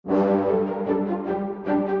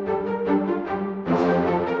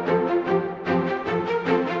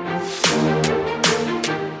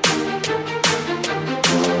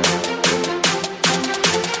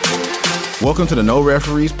Welcome to the No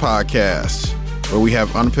Referees Podcast, where we have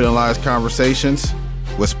unpenalized conversations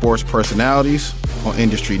with sports personalities on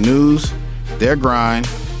industry news, their grind,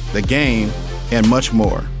 the game, and much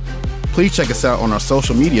more. Please check us out on our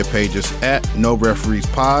social media pages at No Referees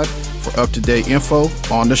Pod for up-to-date info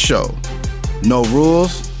on the show. No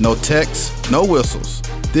rules, no texts, no whistles.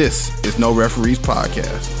 This is No Referees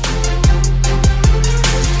Podcast.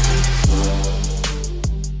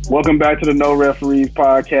 Welcome back to the No Referees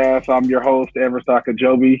Podcast. I'm your host, Everett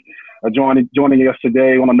Sakajobi. Joining us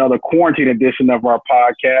today on another quarantine edition of our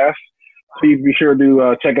podcast. Please be sure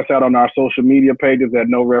to check us out on our social media pages at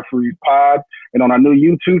No Referees Pod and on our new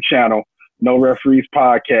YouTube channel, No Referees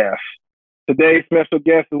Podcast. Today's special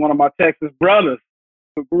guest is one of my Texas brothers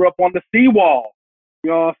who grew up on the seawall. You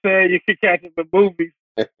know what I'm saying? You can catch him in movies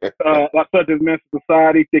such as Men's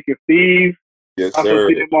Society, Thick as Thieves. Yes, I sir. also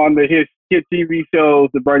see him on the hit TV shows,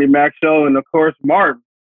 The Bernie Mac Show, and of course, Martin.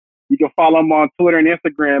 You can follow him on Twitter and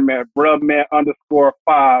Instagram at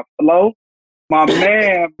brubman_5. Hello? My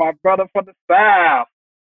man, my brother from the South,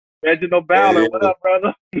 Reginald Ballard. Hey. What up,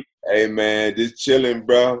 brother? Hey, man, just chilling,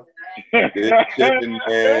 bro. Just chilling,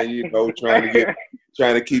 man. You know, trying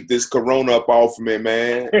to keep this corona up off of me,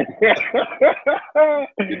 man. You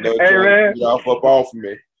know, Hey, man. to get up off of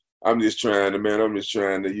me. I'm just trying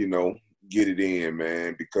to, you know, get it in,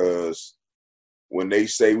 man, because when they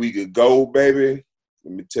say we could go, baby,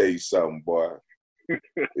 let me tell you something, boy.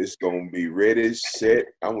 It's going to be ready, set.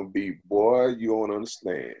 I'm going to be, boy, you don't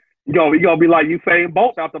understand. You gonna be like Usain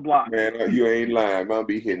Bolt out the block. Man, you ain't lying. I'm going to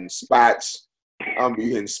be hitting spots. I'm going to be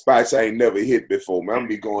hitting spots I ain't never hit before, man. I'm going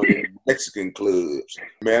to be going in Mexican clubs.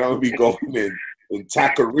 Man, I'm going to be going in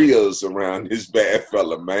taquerias around this bad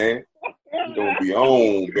fella, man. I'm going to be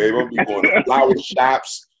on, baby. I'm going to be going to flower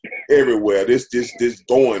shops. Everywhere. This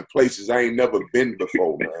going places I ain't never been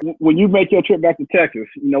before, man. When you make your trip back to Texas,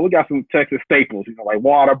 you know, we got some Texas staples, you know, like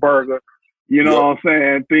Whataburger, you know what I'm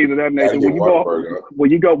saying, things of that nature.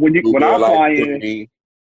 When I fly in,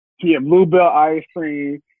 Bluebell ice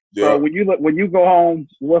cream. Yeah. When you go home,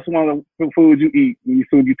 what's one of the foods you eat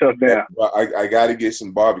when you touch down? I gotta get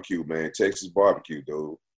some barbecue, man. Texas barbecue,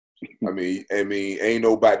 dude. I mean,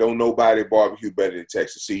 don't nobody barbecue better than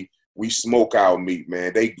Texas. See, we smoke our meat,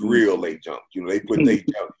 man. They grill they junk. You know, they put they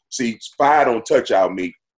junk. See, fire don't touch our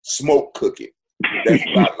meat. Smoke cook it. That's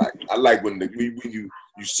what I like. I like when you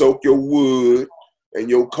soak your wood and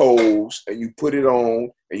your coals and you put it on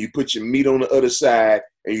and you put your meat on the other side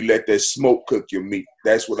and you let that smoke cook your meat.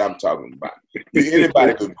 That's what I'm talking about.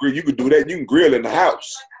 Anybody could grill. You could do that. You can grill in the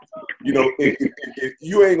house. You know, if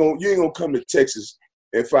you ain't gonna come to Texas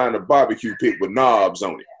and find a barbecue pit with knobs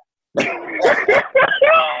on it.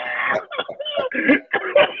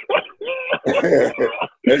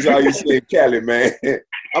 That's how you say Cali, man.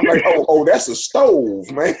 I'm like, oh, that's a stove,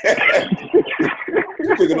 man.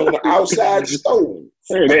 You're cooking on the outside stove.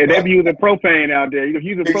 Hey, they be using propane out there. You're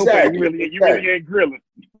using propane, you really ain't grilling.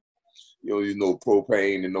 You don't use no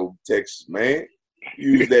propane in no Texas, man.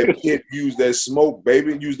 Use that pit, use that smoke,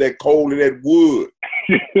 baby. Use that coal and that wood.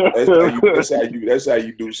 That's how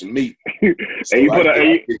you do some meat. So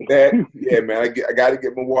I get that. Yeah, man. I got to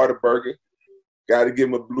get my Whataburger. Got to get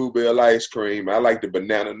my Bluebell ice cream. I like the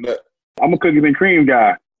banana nut. I'm a cookies and cream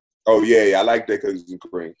guy. Oh yeah, I like that cookies and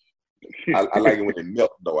cream. I like it when it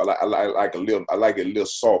melt though. I like it a little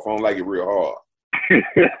soft. I don't like it real hard.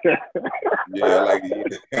 Yeah, I like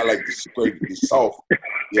the scrape it soft.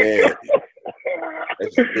 Yeah.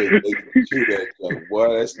 That's good.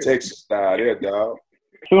 Boy, that's Texas style there, dog.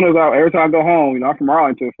 Every time I go home, you know, I'm from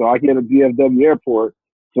Arlington, so I get a DFW airport.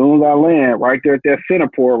 As soon as I land, right there at that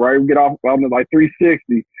Centerport, right, we get off on like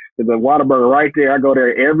 360. There's a Whataburger right there. I go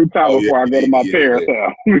there every time before I go to my parents'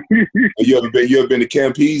 house. You ever been to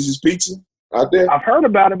Campese's Pizza out there? I've heard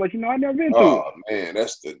about it, but you know, I've never been to it. Oh man,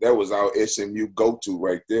 that was our SMU go-to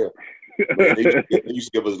right there. Man, they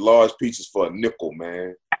used to give us large pizzas for a nickel,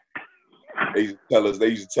 man. They used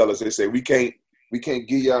to tell us, they say, we can't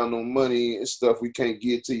give y'all no money and stuff. We can't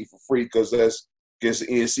give it to you for free because that's against the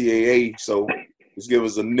NCAA. So just give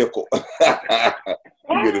us a nickel.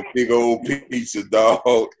 You get a big old pizza,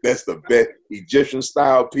 dog. That's the best Egyptian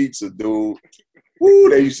style pizza, dude. Woo,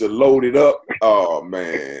 they used to load it up. Oh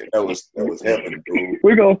man, that was heaven, dude.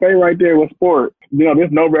 We're gonna stay right there with sport. You know,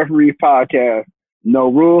 there's No Referees Podcast.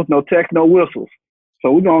 No rules, no text, no whistles.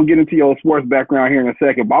 So we're gonna get into your sports background here in a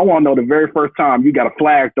second. But I want to know the very first time you got a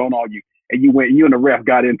flag thrown on you and you and the ref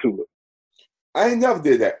got into it. I ain't never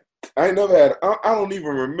did that. I ain't never had. I don't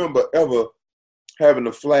even remember ever having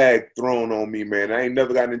a flag thrown on me, man. I ain't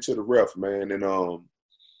never gotten into the ref, man. And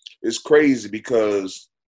it's crazy because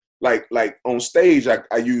like on stage, I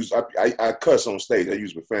cuss on stage. I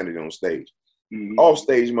use profanity on stage. Off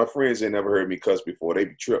stage, my friends ain't never heard me cuss before. They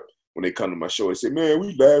be tripped when they come to my show. They say, "Man,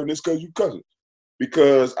 we laughing this because you cussing."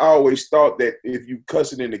 Because I always thought that if you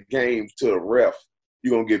cussing in the game to a ref,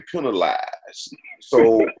 you're gonna get penalized.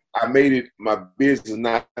 So I made it my business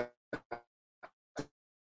not to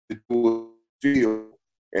do it in field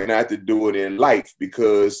and not to do it in life,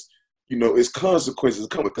 because it's consequences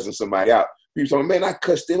coming because of somebody out. People say, "Man, I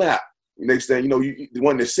cussed him out." Next thing you know, the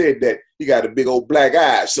one that said that, he got a big old black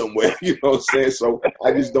eye somewhere. You know what I'm saying? So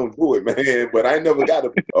I just don't do it, man. But I never got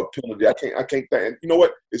a penalty. I can't think. You know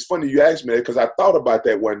what? It's funny you asked me that, because I thought about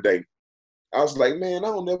that one day. I was like, man, I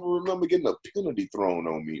don't never remember getting a penalty thrown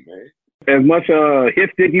on me, man. As much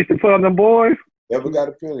hit stick used to put on them boys? Never got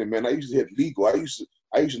a penalty, man. I used to hit legal. I used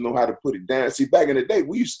to know how to put it down. See, back in the day,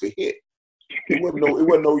 we used to hit. It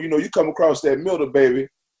wasn't no, you come across that middle, baby.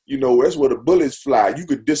 That's where the bullets fly. You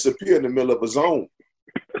could disappear in the middle of a zone.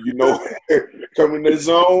 Coming in the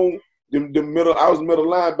zone, the middle. I was middle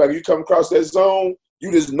linebacker. You come across that zone,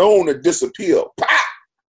 you just known to disappear. Pop!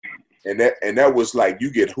 And that was like,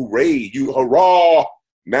 you get hooray, you hurrah.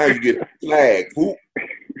 Now you get flag. Whoop.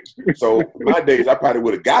 So in my days, I probably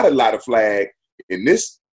would have got a lot of flag in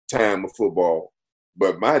this time of football.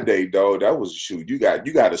 But my day, dog, that was a shoot. You got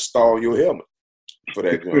to stall your helmet for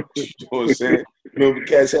that gun. You know what I'm saying? Remember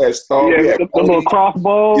cats had stall? Yeah, the little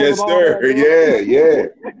crossbow. Yes, sir. Yeah.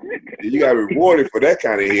 You got rewarded for that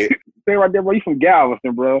kind of hit. Stay right there, bro. You from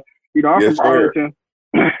Galveston, bro. I'm yes, from Arlington.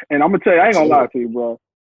 And I'm going to tell you, I ain't going to lie to you, bro.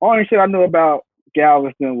 Only shit I knew about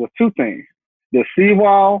Galveston was two things. The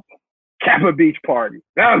Seawall, Kappa Beach Party.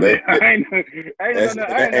 That was it.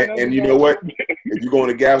 And you know what? If you go on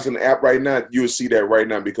the Galveston app right now, you'll see that right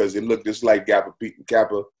now, because it looked just like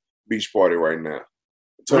Kappa Beach Party right now.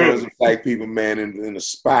 Tons of black people, man, in the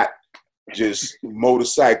spot. Just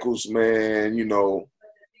motorcycles, man.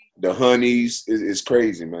 The honeys is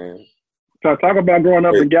crazy, man. So talk about growing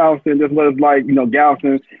up in Galveston, just what it's like,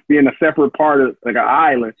 Galveston being a separate part of like an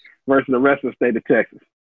island versus the rest of the state of Texas.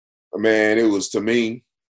 Man, it was, to me,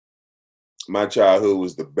 my childhood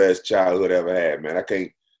was the best childhood I ever had, man. I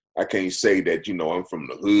can't say that, I'm from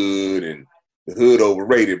the hood, and the hood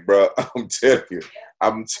overrated, bro. I'm telling you.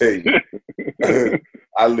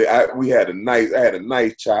 I had a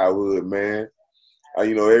nice childhood, man.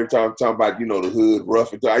 Every time I'm talking about, the hood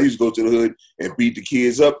rough, I used to go to the hood and beat the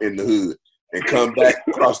kids up in the hood and come back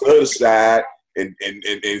across the other side and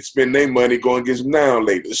spend their money going get some down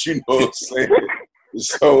laters. You know what I'm saying?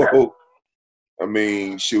 So, I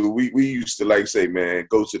mean, shoot, we used to, like say, man,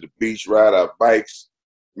 go to the beach, ride our bikes.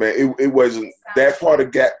 Man, it wasn't, that part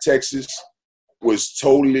of Texas was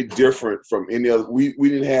totally different from any other. We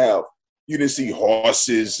didn't have, you didn't see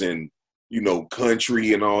horses and,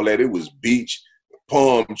 country and all that. It was beach,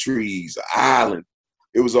 palm trees, island.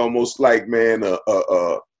 It was almost like, man, a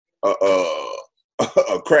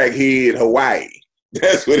crackhead Hawaii.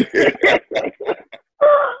 That's what it is.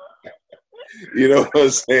 You know what I'm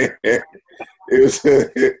saying?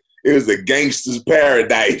 It was a gangster's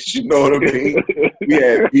paradise. You know what I mean? We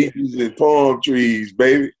had beaches and palm trees,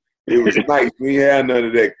 baby. It was nice. We had none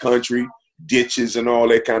of that country, ditches and all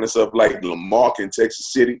that kind of stuff like Lamarck in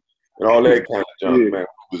Texas City and all that kind of junk, man.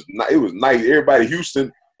 It was nice. Everybody,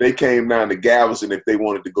 Houston, they came down to Galveston if they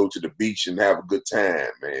wanted to go to the beach and have a good time,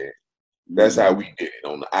 man. That's how we did it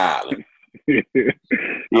on the island. I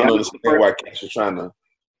don't understand why cats are trying to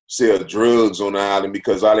sell drugs on the island,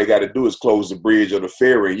 because all they got to do is close the bridge or the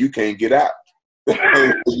ferry and you can't get out.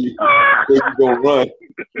 you gonna run.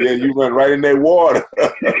 Yeah, you run right in that water.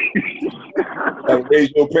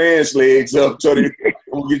 Raise your pants legs up so you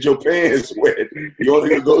don't get your pants wet. You only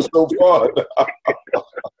can go so far.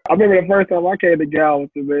 I remember the first time I came to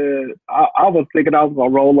Galveston, man, I was thinking I was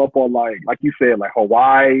going to roll up on, like you said, like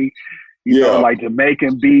Hawaii, you know, like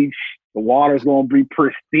Jamaican Beach. The water's going to be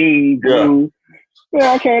pristine, blue.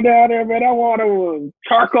 Yeah, I came down there, man. That water was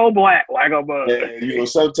charcoal black, like a bug. Yeah,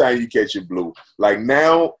 sometimes you catch it blue. Like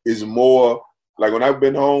now is more, like when I've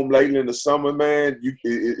been home lately in the summer, man,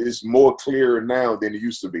 it's more clearer now than it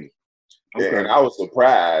used to be. Okay. And I was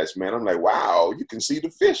surprised, man. I'm like, wow, you can see the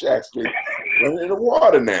fish actually running in the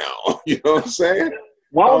water now. You know what I'm saying?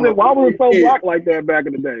 Why was it so black like that back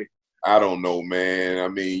in the day? I don't know, man. I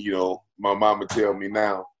mean, my mama tell me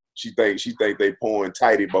now, she think they pouring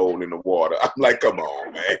Tidy Bowl in the water. I'm like, come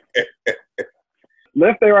on, man.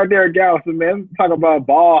 Let's stay right there at Galveston, man. Let's talk about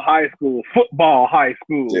football high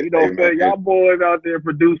school. You know what I'm saying? Y'all boys out there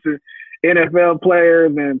producing NFL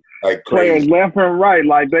players and like players left and right.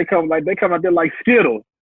 Like they come out there like Skittles.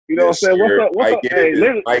 You know what I'm saying? What's up?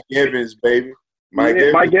 Mike Evans, baby. Mike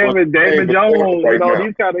Evans, David Jones,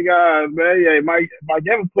 these kind of guys, man. Yeah, Mike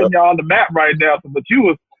Evans putting y'all on the map right now. But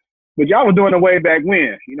you But y'all was doing it way back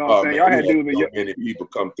when. You know what I'm saying? Man, Y'all had dudes. so many people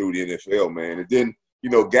come through the NFL, man. And then,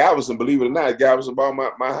 Galveston, believe it or not, Galveston,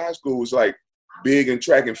 about my high school was like big in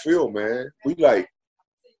track and field, man. We like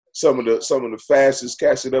some of the fastest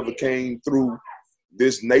cats that ever came through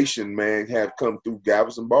this nation, man, have come through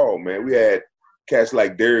Galveston ball, man. We had cats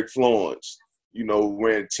like Derek Florence,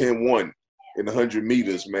 ran 10-1 in the 100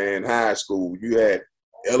 meters, man, high school. You had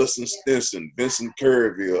Ellison Stinson, Vincent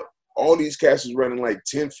Curville. All these cats was running like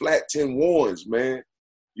 10 flat, 10-1s, man.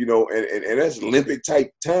 And that's Olympic type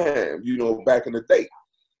time, back in the day.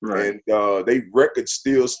 Right. And they record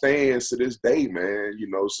still stands to this day, man.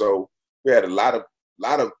 So we had a lot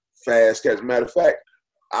of fast cats. Matter of fact,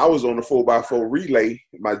 I was on the 4x4 relay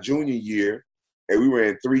my junior year, and we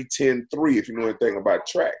ran 3:10.3, if you know anything about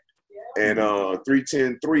track. And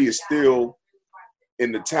 3:10.3 is still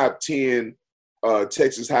in the top 10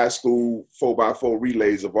 Texas high school 4x4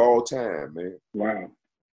 relays of all time, man. Wow.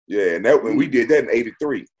 Yeah, and when we did that in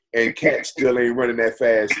 '83, and cats still ain't running that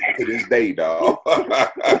fast to this day, dog.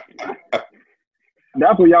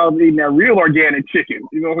 That's when y'all was eating that real organic chicken.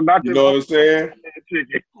 Not you know what I'm saying?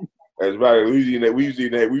 Chicken. That's right. We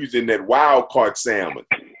was in that wild caught salmon.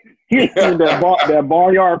 that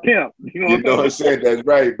barnyard pimp. You know what I'm saying? That's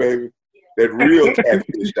right, baby. That real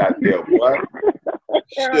catfish out there, boy.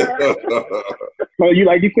 So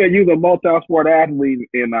like you said, you was a multi-sport athlete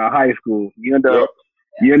in high school. You end up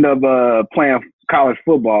playing college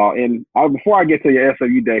football. And before I get to your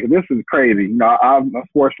SMU day, because this is crazy. I'm a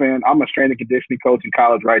sports fan. I'm a strength and conditioning coach in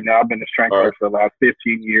college right now. I've been a strength coach for the last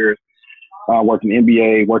 15 years. Worked in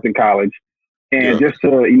NBA, worked in college. And just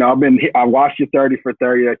to, I watched your 30 for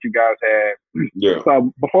 30 that you guys had. Yeah.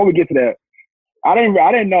 So before we get to that, I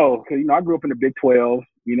didn't know, because, I grew up in the Big 12,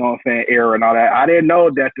 era and all that. I didn't know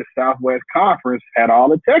that the Southwest Conference had all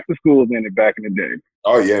the Texas schools in it back in the day.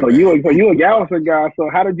 Oh, yeah, so man. You a Galveston guy. So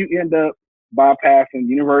how did you end up bypassing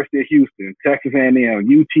University of Houston, Texas A&M,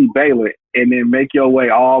 UT Baylor, and then make your way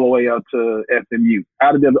all the way up to SMU?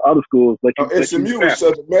 How did the other schools let you? SMU is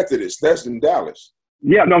Southern Methodist. That's in Dallas.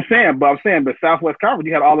 Yeah, no, I'm saying, but Southwest Conference,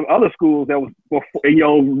 you had all the other schools that was before, in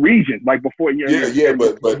your region, like before.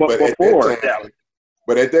 But before Dallas.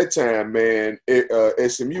 But at that time, man,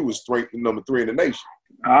 SMU was ranked number 3 in the nation.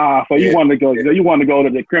 So you wanted to go? You wanted to go to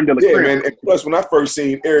the creme de la creme. Yeah, man. And plus, when I first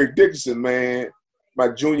seen Eric Dickerson, man,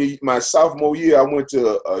 my sophomore year, I went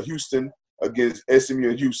to Houston against SMU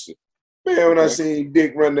in Houston. Man, when I seen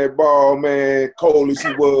Dick run that ball, man, cold as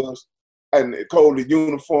he was, and cold the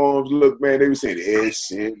uniforms, look, man, they were saying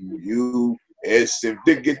SMU.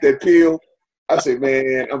 Dick get that pill. I said,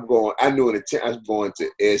 man, I knew in the I was going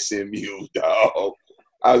to SMU, dog.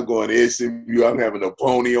 I was going to SMU. I'm having a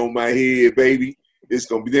pony on my head, baby. It's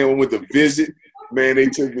going to be. Then I went to visit. Man, they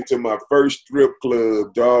took me to my first strip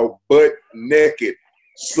club, dog, butt naked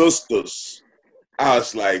sisters. I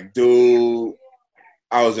was like, dude,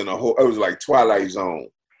 I was in it was like Twilight Zone.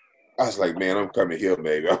 I was like, man, I'm coming here,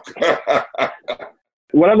 baby.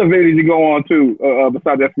 What other venues did you go on to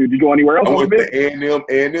besides SMU? Did you go anywhere else? I went to A&M.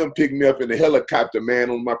 A&M picked me up in the helicopter,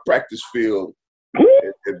 man, on my practice field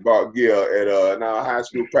at our high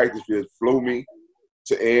school practice field. Flew me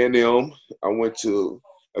to A&M.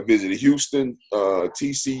 I visited Houston,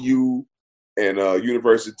 TCU, and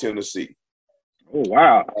University of Tennessee. Oh,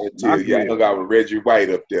 wow. I hung out with Reggie White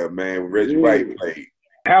up there, man. Reggie White played.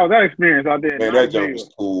 How was that experience out there? Man, that jump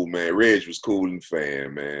was cool, man. Reg was cool and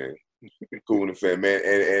fan, man. Cool and fan, man.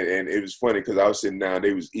 And it was funny because I was sitting down,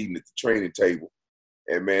 they was eating at the training table.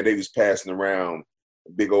 And, man, they was passing around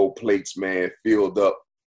big old plates, man, filled up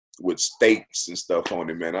with steaks and stuff on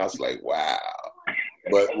it, man. I was like, wow.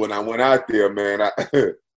 But when I went out there, man,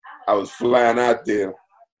 I was flying out there.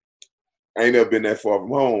 I ain't never been that far from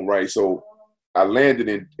home, right? So I landed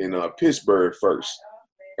in Pittsburgh first.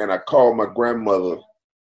 And I called my grandmother.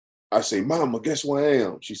 I say, Mama, guess where I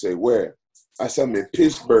am? She said, where? I said, I'm in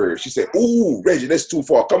Pittsburgh. She said, ooh, Reggie, that's too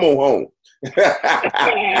far. Come on home.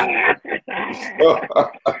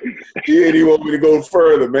 She didn't even want me to go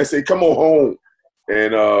further, man. I said, come on home.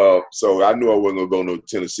 And so I knew I wasn't going to go to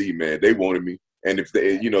Tennessee, man. They wanted me. And if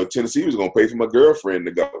they, Tennessee was going to pay for my girlfriend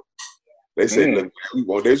to go. They said, look,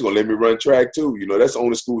 they was going to let me run track too. That's the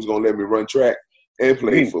only school who's going to let me run track and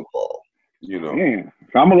play football.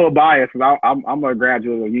 So I'm a little biased because I'm a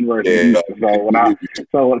graduate of University. Yeah.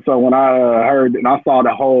 So when I heard and I saw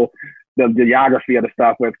the geography of the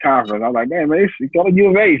Southwest Conference, I was like, man, it's going to U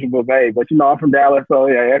of H, but I'm from Dallas, so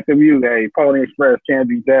yeah, SMU, Pony Express can't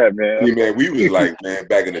beat that, man. Yeah, man, we was like, man,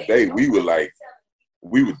 back in the day, we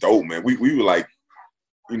were dope, man. We were like,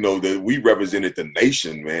 we represented the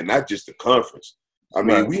nation, man, not just the conference. I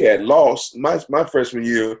mean, we had lost my freshman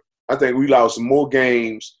year. I think we lost more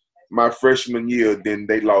games my freshman year, then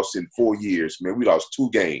they lost in 4 years, man. We lost 2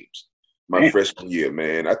 games my freshman year,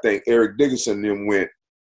 man. I think Eric Dickerson and them went,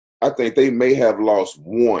 I think they may have lost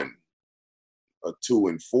 1 or 2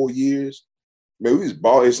 in 4 years. Man, we was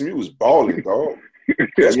balling. SMU was balling, dog.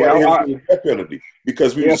 That's why they had the death penalty,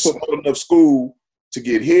 because we was a small enough school to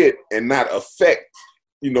get hit and not affect,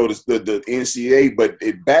 the NCAA, but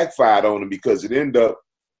it backfired on them because it ended up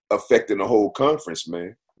affecting the whole conference,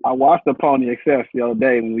 man. I watched the Pony Excess the other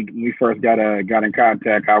day when we first got in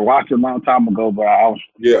contact. I watched it a long time ago, but I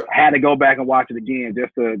had to go back and watch it again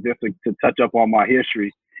just to touch up on my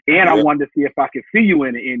history. And I wanted to see if I could see you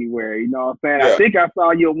in it anywhere. You know what I'm saying? Yeah. I think I saw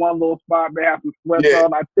you in one little spot, man, have some sweats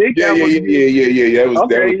on. I think that was Yeah.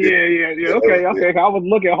 Okay. I was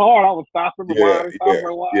looking hard. I was stopping the wide.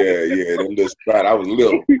 Yeah. Them little spot. I was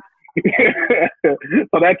little.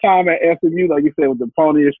 So that time at SMU, like you said, with the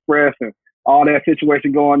Pony Express and all that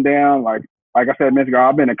situation going down, like I said a minute ago,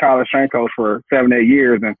 I've been a college strength coach for 7-8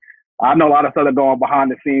 years, and I know a lot of stuff that's going behind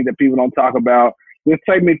the scenes that people don't talk about. Just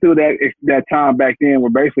take me through that time back then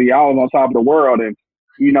where basically y'all was on top of the world, and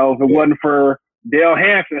if it wasn't for Dale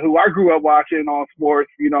Hansen, who I grew up watching on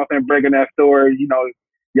sports, breaking that story,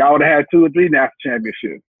 y'all would have had 2 or 3 national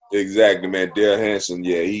championships. Exactly, man. Dale Hansen,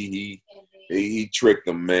 yeah, he tricked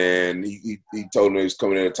them, man. He told them he was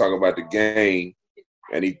coming in and talking about the game,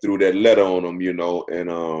 and he threw that letter on them,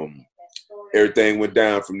 and everything went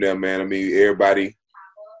down from there, man. I mean, everybody,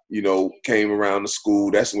 came around the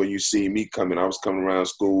school. That's when you see me coming. I was coming around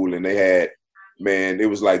school, and they had, man, it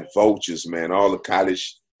was like vultures, man. All the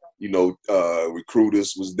college,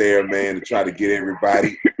 recruiters was there, man, to try to get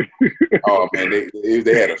everybody. Oh man,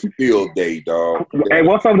 they had a field day, dog. Hey,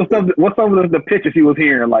 what's some of the pictures you was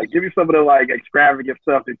hearing? Like, give me some of the extravagant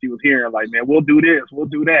stuff that you was hearing. Like, man, we'll do this, we'll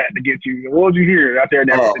do that to get you. What was you hearing out there?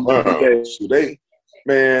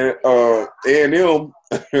 A&M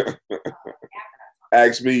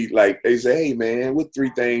asked me, they say, hey man, what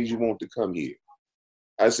 3 things you want to come here?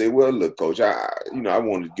 I say, well, look, coach, I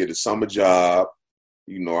want to get a summer job.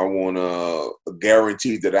 I want a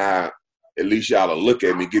guarantee that at least y'all will look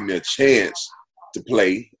at me, give me a chance to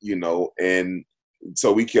play, and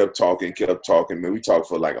so we kept talking, man. We talked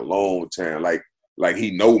for a long time, like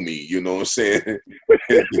he know me, you know what I'm saying?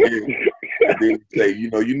 and then say,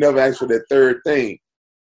 you never asked for that 3rd thing.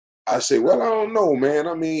 I say, well, I don't know, man.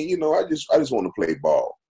 I mean, I just want to play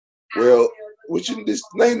ball. Well, would you just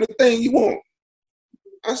name the thing you want?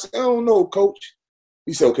 I said, I don't know, coach.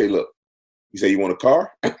 He said, okay, look. He said, you want a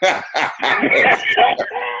car? I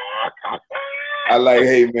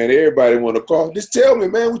hey, man, everybody want a car. Just tell me,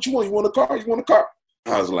 man, what you want? You want a car? You want a car?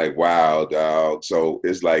 I was like, wow, dog. So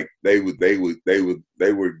it's like they would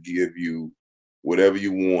give you whatever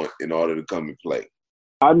you want in order to come and play.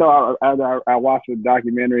 I know I watched the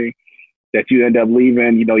documentary that you end up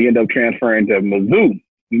leaving, you end up transferring to Mizzou,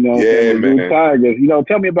 Mizzou Tigers.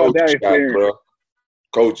 Tell me about that experience. Bro.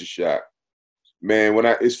 Culture shock. Man,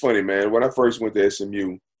 it's funny, man. When I first went to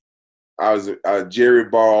SMU, I was Jerry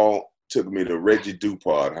Ball took me to Reggie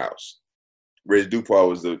Dupont house. Reggie Dupont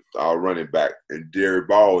was our running back, and Jerry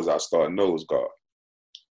Ball was our starting nose guard.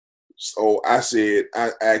 So I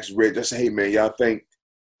asked Reggie, I said, hey man, y'all think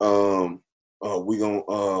we gonna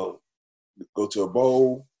go to a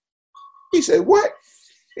bowl? He said, what?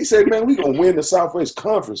 He said, man, we gonna win the Southwest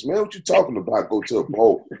Conference, man. What you talking about? Go to a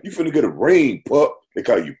bowl? You finna get a ring, pup. They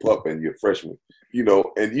call you pup and you're a freshman.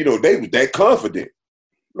 And they was that confident.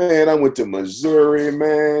 Man, I went to Missouri,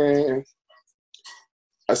 man.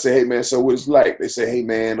 I said, hey man, so what it's like? They say, hey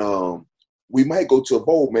man, we might go to a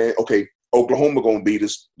bowl, man. Okay, Oklahoma gonna beat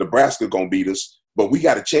us, Nebraska gonna beat us, but we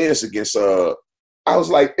got a chance against I was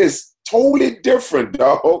like, it's totally different,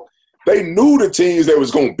 dog. They knew the teams that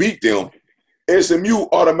was gonna beat them. SMU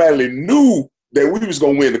automatically knew that we was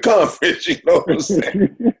gonna win the conference, you know what I'm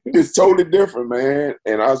saying? It's totally different, man.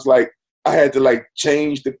 And I was like, I had to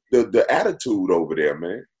change the attitude over there,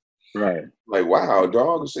 man. Right. Like, wow,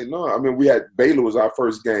 dog. I said, no. I mean, we had Baylor was our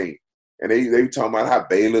first game. And they were talking about how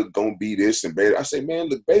Baylor gonna be this and Baylor. I said, man,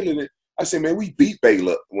 look, Baylor. I said, man, we beat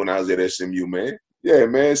Baylor when I was at SMU, man. Yeah,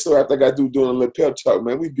 man. So I think I doing a little pep talk,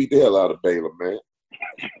 man. We beat the hell out of Baylor, man.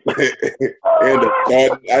 I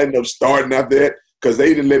ended up starting after that because they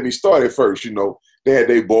didn't let me start at first, They had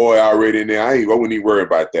their boy already in there. I wouldn't even worry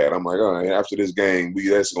about that. I'm like, all right, after this game,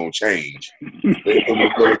 that's going to change.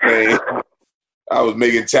 I was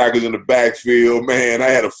making tackles in the backfield, man. I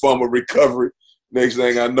had a fumble recovery. Next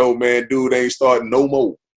thing I know, man, dude ain't starting no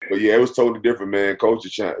more. But, yeah, it was totally different, man.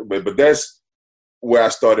 Coach, but that's where I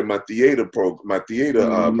started my theater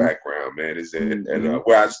background, man, is at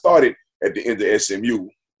where I started at the end of SMU.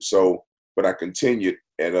 So, but I continued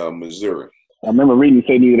at Missouri. I remember reading you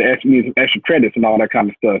say you needed some extra credits and all that kind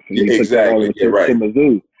of stuff. And you exactly. Took that over to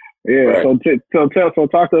Mizzou. Yeah. Right. So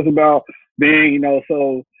talk to us about being,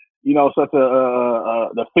 such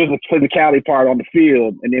the physicality part on the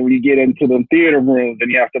field, and then when you get into the theater rooms, then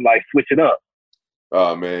you have to like switch it up.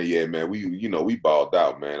 Oh man, yeah, man. We balled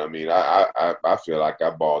out, man. I mean, I feel like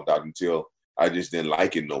I balled out until I just didn't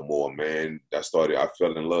like it no more, man. I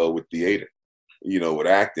fell in love with theater, with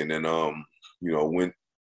acting, and went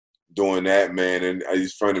doing that, man. And I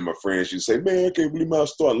just friend of my friends, she'd say, "Man, I can't believe I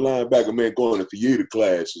started linebacker, man, going to theater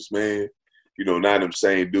classes, man." Now them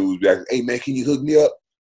same dudes be like, "Hey man, can you hook me up?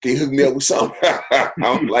 Can you hook me up with something?"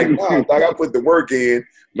 I'm like, "Nah, dog, I put the work in.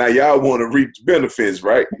 Now y'all want to reap the benefits,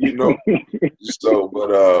 right?" So,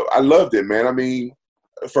 but I loved it, man. I mean,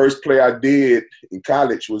 the first play I did in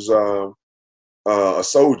college was a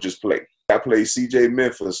Soldiers play. I played C.J.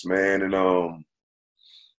 Memphis, man, and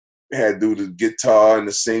had to do the guitar and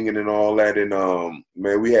the singing and all that. And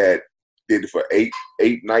man, we did it for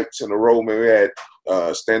eight nights in a row. Man, we had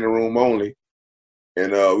standing room only.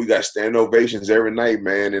 And we got standing ovations every night,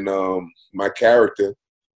 man. And my character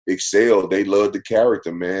excelled. They loved the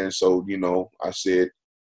character, man. So,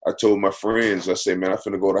 I told my friends, I said, man, I'm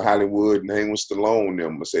finna go to Hollywood and hang with Stallone and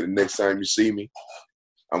them. I said, the next time you see me,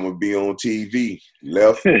 I'm going to be on TV.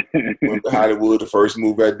 Left, went to Hollywood. The first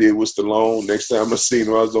movie I did was Stallone. Next time I seen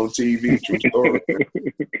him, I was on TV. True story.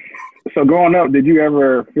 So growing up, did you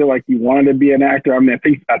ever feel like you wanted to be an actor? I mean, I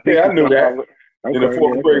think I knew that. Okay, in the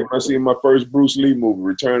fourth grade, when I seen my first Bruce Lee movie,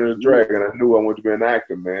 Return of the Dragon, I knew I wanted to be an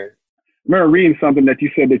actor, man. I remember reading something that you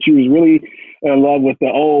said that you was really in love with the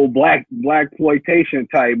old black exploitation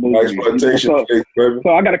type movies. So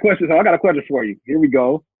I got a question. For you. Here we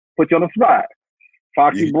go. Put you on the spot.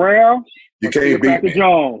 Foxy Brown. You can't beat me.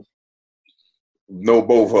 Jones. No,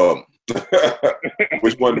 both of them.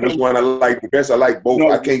 Which one I like the best? I like both.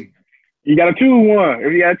 No, I can't. You got to choose one.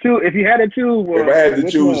 If you had to choose one. If I had to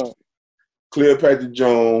choose Cleopatra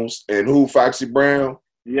Jones and who? Foxy Brown.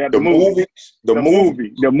 Yeah, the movie. The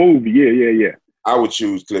movie. Yeah. I would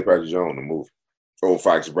choose Cleopatra Jones, the movie, over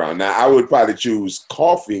Foxy Brown. Now I would probably choose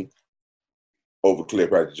Coffee over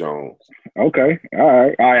Cleopatra Jones. Okay, all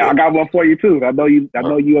right. Yeah. I got one for you too. I know you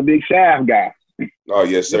a big Shaft guy. Oh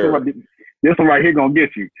yes, sir. This one right here gonna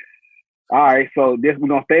get you. All right, so we're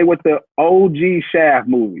gonna stay with the OG Shaft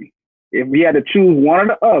movie. If we had to choose one or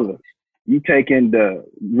the other, you taking the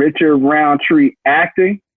Richard Roundtree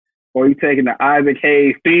acting, or you taking the Isaac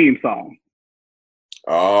Hayes theme song?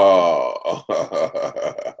 Oh.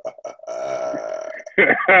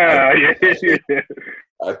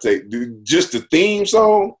 I take just the theme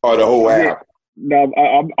song or the whole album? No,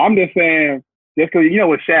 I'm just saying, just because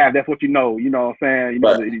with Shaft, that's what you know. You know what I'm saying?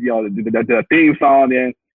 The theme song,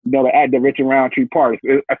 and the Richard Roundtree part.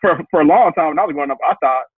 For a long time when I was growing up, I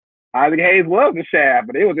thought Isaac Hayes was the Shaft,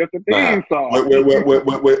 but it was just a theme song.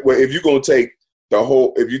 Wait, if you're gonna take the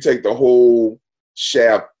whole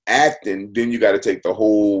Shaft acting, then you got to take the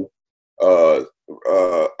whole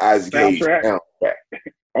Isaac Hayes soundtrack.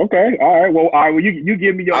 Okay, all right. Well, you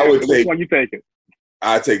give me your answer. Which one you taking?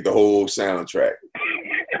 I take the whole soundtrack.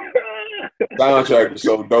 Soundtrack is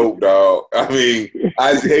so dope, dog. I mean,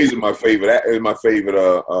 Isaac Hayes is my favorite. Is my favorite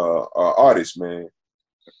artist, man.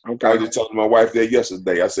 Okay. I was just telling my wife that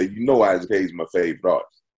yesterday. I said, Isaac Hayes is my favorite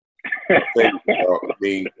artist. I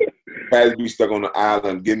mean, had to be stuck on the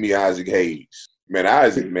island. Give me Isaac Hayes, man.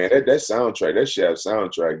 Isaac, man, that soundtrack, that Shaft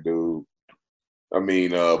soundtrack, dude. I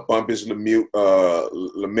mean, Bumpus Lament,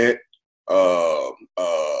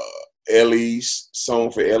 Ellie's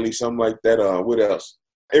song for Ellie, something like that. What else?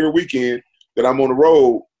 Every weekend that I'm on the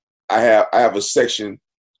road, I have a section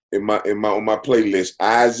on my playlist.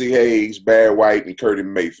 Isaac Hayes, Barry White, and Curtis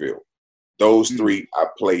Mayfield. Those three I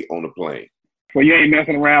play on the plane. So you ain't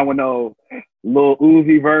messing around with no Lil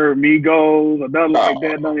Uzi Vert, Migos, or nothing like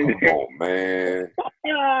that.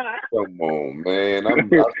 Come on, man.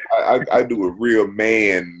 I do a real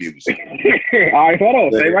man music. All right, hold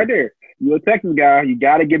on. Stay right there. You're a Texas guy. You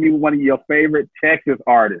got to give me one of your favorite Texas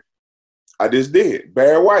artists. I just did.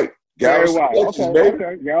 Barry White. Barry White. Texas, okay, baby.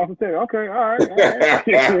 Okay, all right.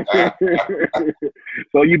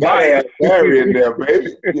 So you buy it. Barry in there,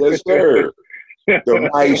 baby. Yes, sir. The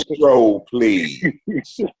maestro, please.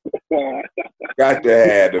 Got to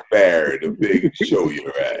have the Barry, the big show you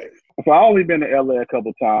right. So I've only been to LA a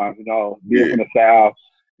couple times, being from the South.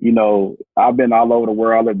 I've been all over the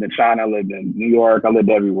world. I lived in China, I lived in New York, I lived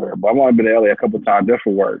everywhere. But I've only been to LA a couple times just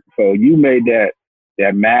for work. So you made that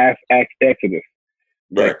mass exodus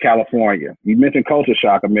to California. You mentioned culture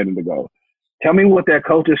shock a minute ago. Tell me what that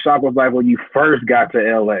culture shock was like when you first got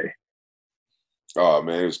to LA. Oh,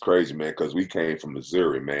 man, it was crazy, man, because we came from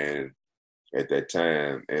Missouri, man. at that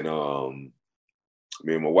time. And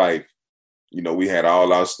me and my wife, you know, we had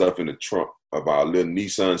all our stuff in the trunk of our little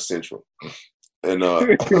Nissan Sentra. And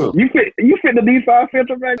you fit the Nissan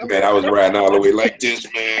Sentra back then? Man, I was riding all the way like this,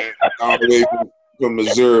 man, all the way from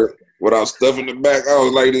Missouri without stuff in the back. I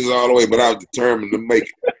was like this all the way, but I was determined to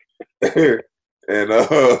make it.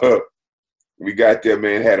 And we got there,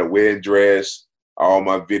 man, had a wedding dress, all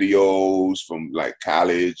my videos from like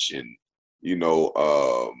college and, you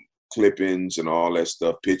know, clippings and all that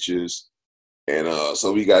stuff, pictures. And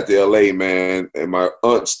so we got to LA, man, and my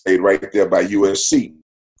aunt stayed right there by USC.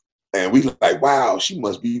 And we like, wow, she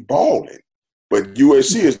must be balling. But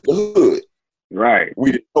USC is the hood. Right.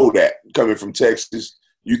 We didn't know that. Coming from Texas,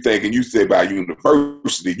 you thinking you say about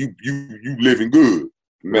university, you living good.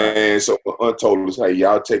 Man, so my aunt told us, hey,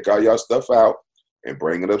 y'all take all y'all stuff out and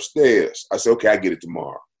bring it upstairs. I said, okay, I get it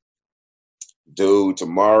tomorrow. Dude,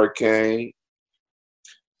 tomorrow came,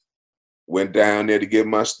 went down there to get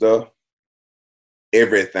my stuff.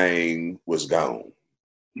 Everything was gone.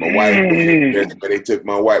 My wife, but they took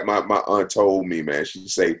my wife, my aunt told me, man, she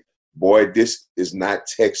say, boy, this is not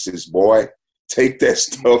Texas, boy. Take that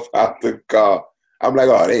stuff out the car. I'm like,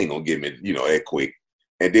 oh, they ain't gonna get me, you know, that quick.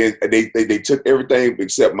 And then they took everything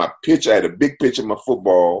except my picture. I had a big picture of my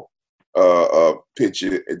football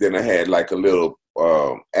picture, and then I had like a little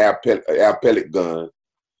air pellet gun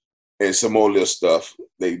and some more little stuff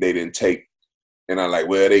they didn't take. And I'm like,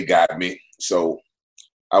 well, they got me. So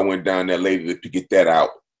I went down there later to get that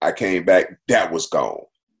out. I came back, that was gone.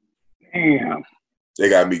 Damn. They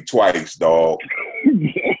got me twice, dog.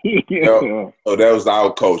 Yeah. So that was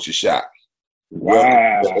our culture shock.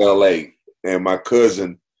 Wow. Welcome to LA. And my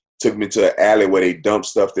cousin took me to an alley where they dump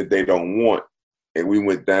stuff that they don't want. And we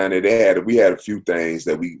went down there. We had a few things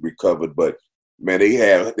that we recovered, but man,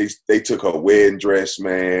 they took her wedding dress,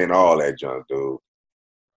 man, all that junk, dude.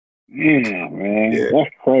 Yeah, man. Yeah. That's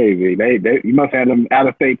crazy. You must have them out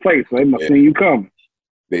of state plates, so they must see you coming.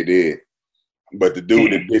 They did. But the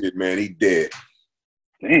dude that did it, man, he dead.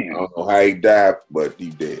 Damn. I don't know how he died, but he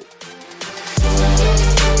dead.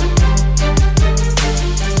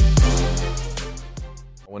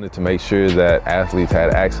 I wanted to make sure that athletes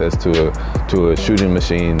had access to a shooting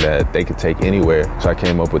machine that they could take anywhere. So I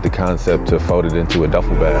came up with the concept to fold it into a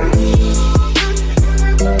duffel bag.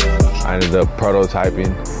 I ended up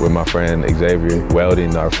prototyping with my friend Xavier,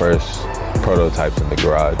 welding our first prototypes in the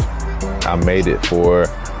garage. I made it for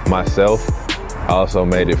myself. I also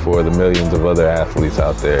made it for the millions of other athletes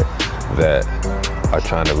out there that are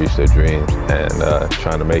trying to reach their dreams and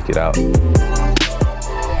trying to make it out.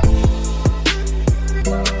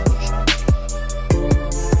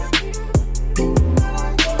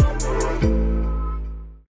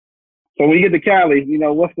 So when you get to Cali, you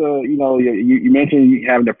know, what's the, you know, you mentioned you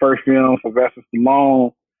having the first film, Sylvester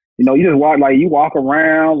Stallone. You know, you just walk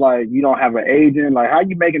around, like you don't have an agent. Like, how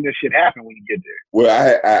you making this shit happen when you get there?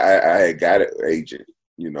 Well, I had got an agent.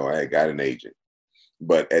 You know, I had got an agent.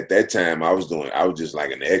 But at that time, I was just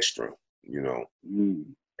like an extra, you know. Mm.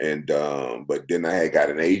 And but then I had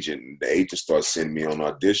got an agent. And the agent started sending me on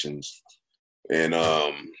auditions. And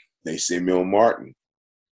they sent me on Martin.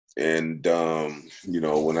 And, you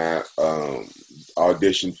know, when I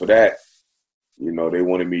auditioned for that, you know, they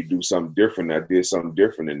wanted me to do something different. I did something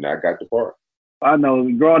different, and I got the part. I know,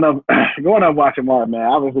 growing up watching Martin, man,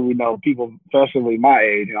 obviously we know people, especially my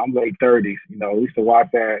age, and I'm late 30s, you know, we used to watch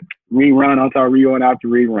that rerun after rerun after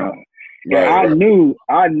rerun. Right, I knew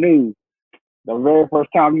the very first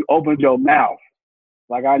time you opened your mouth,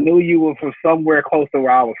 like I knew you were from somewhere close to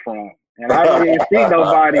where I was from. And I really didn't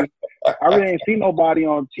see nobody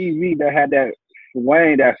on TV that had that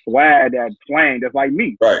swing, that swag, that twang that's like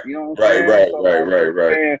me. Right. You know what I'm saying?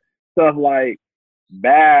 Right. Stuff like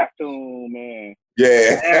bathroom and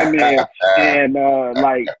and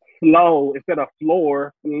like flow instead of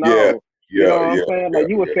floor, flow. You know what I'm saying? Like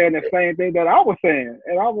you were saying the same thing that I was saying.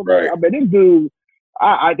 And I was like, I bet this dude,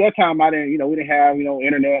 at that time I didn't, you know, we didn't have, you know,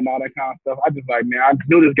 internet and all that kind of stuff. I just like, man, I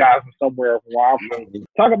knew this guy from somewhere from where I'm from.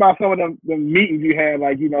 Talk about some of the meetings you had,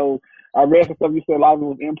 like, you know, I read some stuff you said a lot of it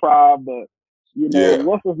was improv, but you know,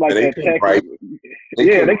 what's this like that tech?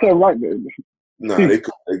 They couldn't write. No, they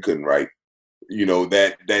couldn't write. You know,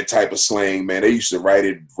 that type of slang, man, they used to write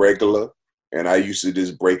it regular, and I used to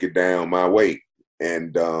just break it down my way.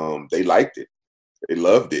 And they liked it. They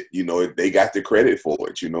loved it. You know, they got the credit for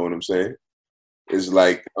it. You know what I'm saying? It's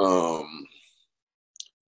like, you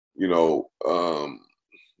know,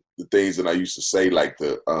 the things that I used to say, like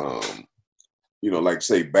the, you know, like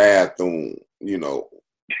say bathroom, you know,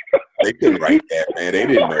 They couldn't write that, man. They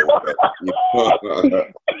didn't know that.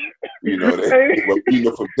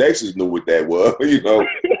 From Texas knew what that was. We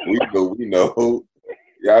know.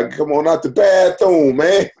 Y'all come on out the bathroom,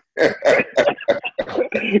 man.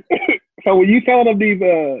 So when you tell them these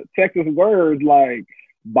Texas words like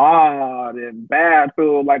bod and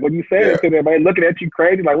bathroom, like when you say it to them, they looking at you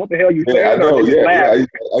crazy, like what the hell you saying? I know, I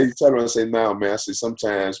used to tell them, I say, "Now, man," I say,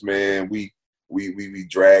 sometimes, man, we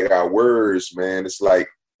drag our words, man. It's like,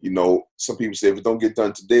 some people say if it don't get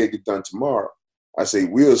done today, it get done tomorrow. I say,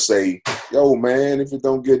 we'll say, yo, man, if it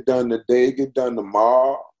don't get done today, it get done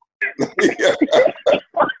tomorrow.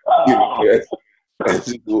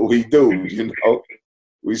 That's what we do,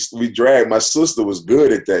 We drag. My sister was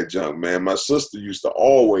good at that junk, man. My sister used to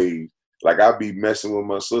always, like, I'd be messing with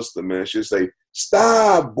my sister, man. She'd say,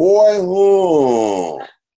 "Stop, boy."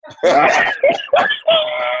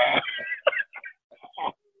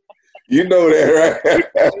 You know that, right?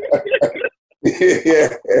 Yeah.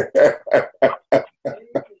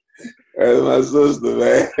 That's my sister,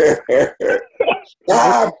 man.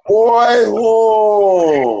 "Stop, boy."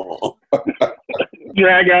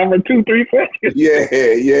 Drag out for 2-3 seconds. Yeah.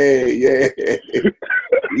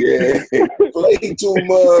 Play too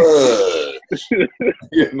much.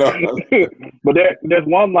 But there's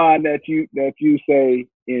one line that you say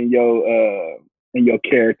in your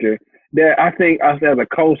character that I think us as a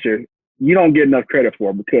culture you don't get enough credit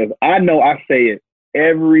for, because I know I say it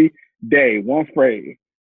every day. One phrase: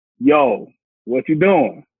 "Yo, what you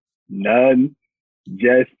doing?" "Nothing.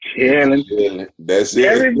 Just chilling." That's it.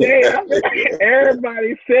 Every day,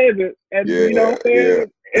 everybody says it, and you know what I'm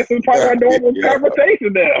saying? It's a part of our normal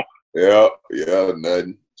conversation now. Yeah,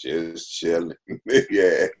 nothing. Just chilling.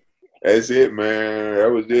 Yeah, that's it, man.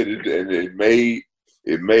 That was it.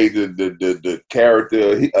 It made the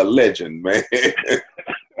character a legend, man.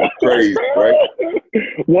 Crazy, right?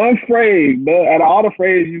 One phrase, but out of all the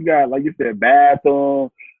phrases you got, like you said,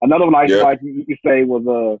 bathroom. Another one like you say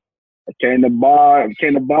was Came to bar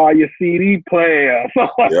your CD player. So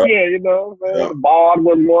yeah, what I'm saying? The bar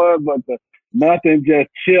was one, but nothing, just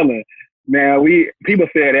chilling. Man, people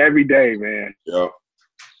say it every day, man. Yeah.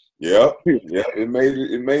 It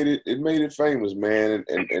made it famous, man.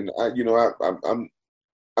 And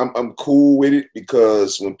I'm cool with it,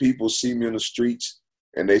 because when people see me in the streets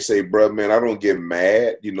and they say, "Bruh, man," I don't get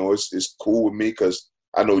mad. It's cool with me, because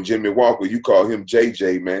I know Jimmy Walker, you call him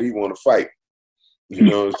JJ, man. He want to fight. You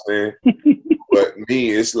know what I'm saying? But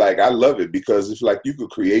me, it's like, I love it, because it's like you could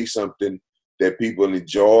create something that people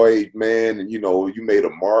enjoy, man. And, you made a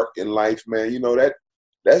mark in life, man.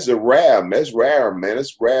 That's rare, man. It's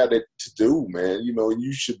rare to do, man. And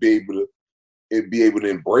you should be able to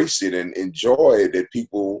embrace it and enjoy it, that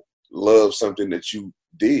people love something that you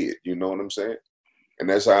did. You know what I'm saying? And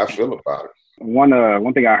that's how I feel about it. One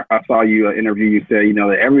thing I saw you interview, you said,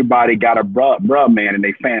 that everybody got a bruh man in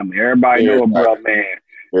their family. Everybody know a bruh man.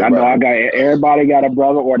 Everybody got a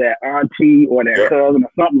brother or that auntie or that cousin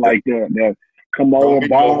or something like that come over,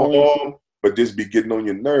 home, but just be getting on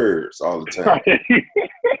your nerves all the time.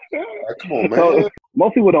 Like, come on, man. So,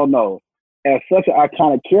 most people don't know, as such an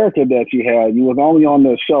iconic character that you had, you was only on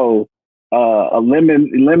the show a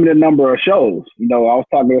limited number of shows. I was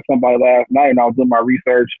talking to somebody last night, and I was doing my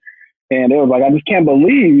research. And it was like, I just can't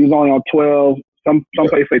believe he was only on 12. Some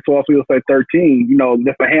places say 12, some people say 13.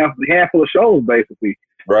 Just a handful of shows, basically.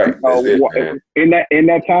 Right. In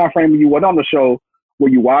that time frame when you went on the show, were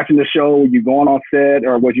you watching the show? Were you going on set,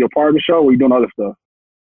 or was you a part of the show? Or were you doing other stuff?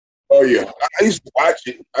 Oh yeah, I used to watch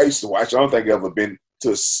it. I don't think I've ever been to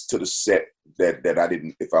the set that I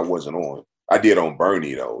didn't, if I wasn't on. I did on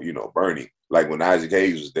Bernie though. Bernie. Like when Isaac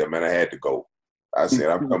Hayes was there, man, I had to go. I said,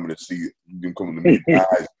 "I'm coming to see you. I'm coming to meet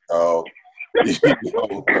Isaac."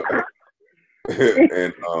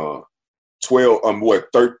 And 12.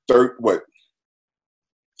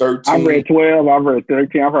 13. I read 12. I read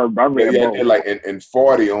 13. I read both. And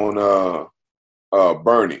 40 on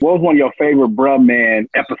Bernie. What was one of your favorite Bruh Man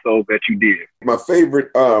episodes that you did? My favorite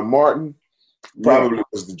Martin probably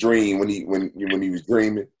was the dream when he was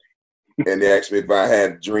dreaming, and they asked me if I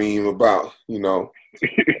had a dream about I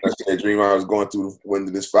said dream I was going through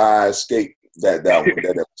when this fire escape. That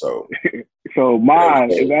episode. So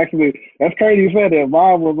mine is actually, that's crazy you said that.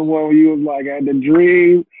 Mine was the one where you was like at the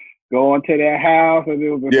dream, going to that house, and it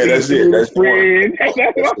was that's it. That's the one. That's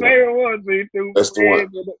my favorite one. That's the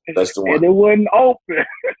one. That's the one. And it wasn't open.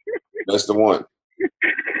 That's the one.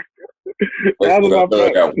 That was my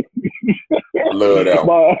favorite. I love that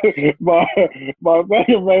one. My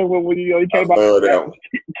favorite when you came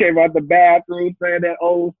out the bathroom saying that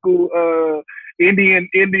old school Indian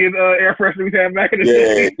air freshener we had back in the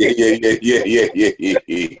day.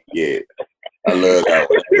 Yeah. I love that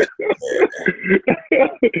one.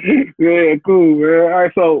 Yeah, cool, man. All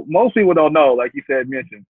right, so most people don't know, like you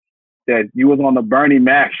mentioned, that you was on the Bernie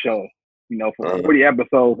Mac show, for 40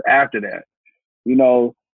 episodes after that.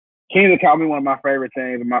 King of Comedy, one of my favorite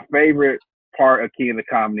things, and my favorite part of King of the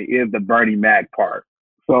Comedy is the Bernie Mac part.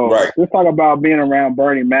 So let's talk about being around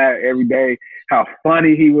Bernie Mac every day, how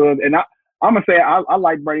funny he was. And I'm going to say I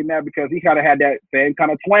like Bernie Mac because he kind of had that same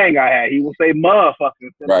kind of twang I had. He would say motherfucker.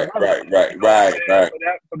 Right. So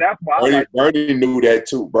that's why Bernie knew that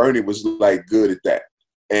too. Bernie was like good at that.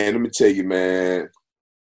 And let me tell you, man,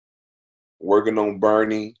 working on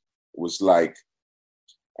Bernie was like,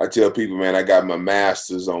 I tell people, man, I got my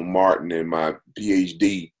master's on Martin and my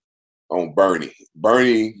PhD on Bernie.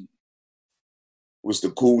 Bernie was the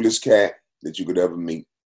coolest cat that you could ever meet.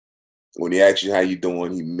 When he asked you how you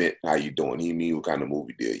doing, he meant how you doing. He knew what kind of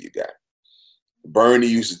movie deal you got. Bernie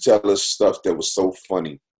used to tell us stuff that was so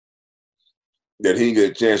funny that he didn't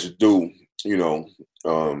get a chance to do,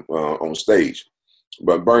 on stage.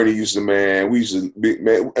 But Bernie used to, man, we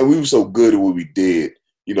were so good at what we did,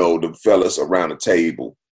 the fellas around the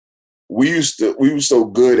table. We were so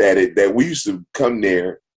good at it that we used to come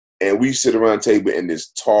there and we sit around the table and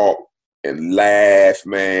just talk and laugh,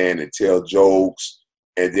 man, and tell jokes.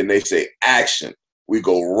 And then they say action. We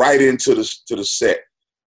go right into the set.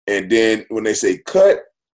 And then when they say cut,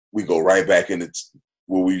 we go right back into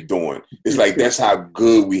what we were doing. It's like that's how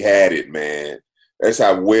good we had it, man. That's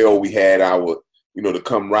how well we had our, the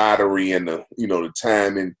camaraderie and the, the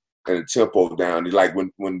timing and the tempo down. Like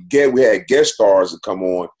when we had guest stars to come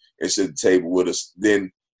on and sit at the table with us,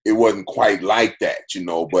 then it wasn't quite like that,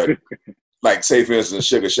 But like, say, for instance,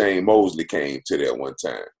 Sugar Shane Mosley came to that one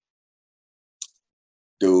time.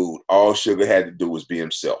 Dude, all Sugar had to do was be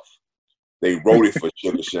himself. They wrote it for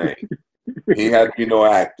Sugar Shane. He had to be no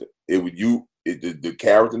actor. It was you. The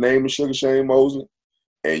character name is Sugar Shane Mosley,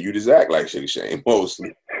 and you just act like Sugar Shane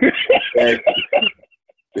Mosley.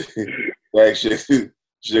 Actually,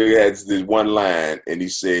 Sugar had this one line, and he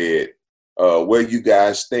said, "Where you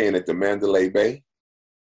guys staying at the Mandalay Bay?"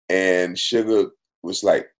 And Sugar was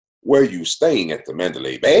like, "Where you staying at the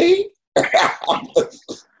Mandalay Bay?"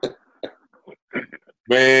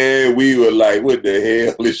 Man, we were like, what the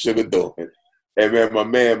hell is Sugar doing? And man, my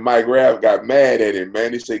man Mike Raff got mad at him,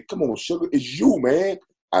 man. He said, come on, Sugar, it's you, man.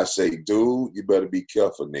 I say, dude, you better be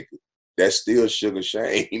careful, nigga. That's still Sugar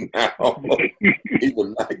Shane now. He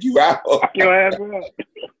will knock you out.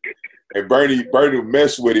 And Bernie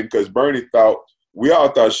messed with him because we all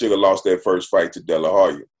thought Sugar lost that first fight to De La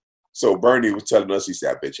Hoya. So Bernie was telling us, he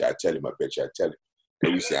said, I bet you I tell him.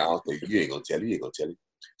 And we said, I don't think you ain't gonna tell him.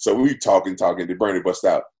 So we talking, then Bernie bust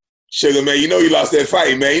out, Sugar, man, you lost that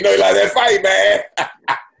fight, man.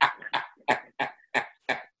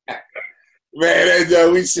 Man, man,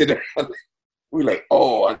 that we sit down. We like,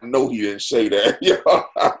 oh, I know he didn't say that.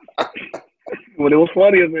 But it was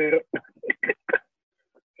funny as hell.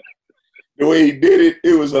 The way he did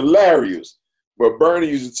it was hilarious. But Bernie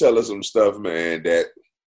used to tell us some stuff, man, that,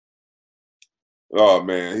 oh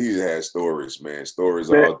man, he had stories, man. Stories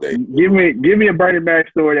all day. Give me a Bernie Mac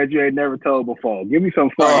story that you ain't never told before. Give me some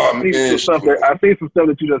funny. I see some stuff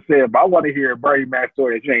that you just said, but I want to hear a Bernie Mac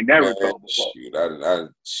story that you ain't never told before.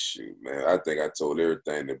 Shoot, man. I think I told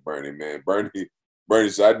everything to Bernie, man. Bernie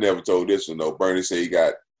said I never told this one though. Bernie said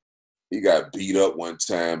he got beat up one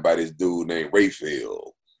time by this dude named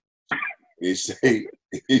Rayfield. He say,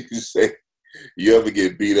 you ever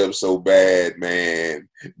get beat up so bad, man,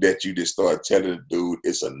 that you just start telling the dude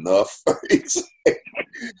it's enough?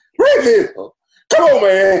 Rayfield, come on,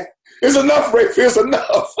 man. It's enough, Rayfield. It's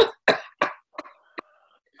enough.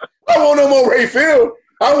 I want no more Rayfield.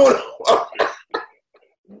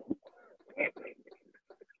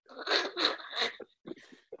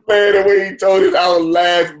 Man, the way he told it, I was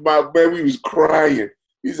laughing. Man, we was crying.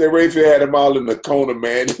 He said Rayfield had them all in the corner,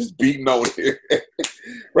 man, just beating on it.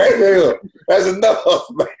 Rayfield, that's enough,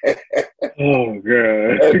 man. Oh,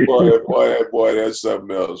 God. That boy, that's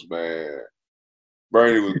something else, man.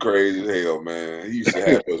 Bernie was crazy as hell, man. He used to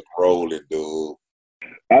have us rolling, dude.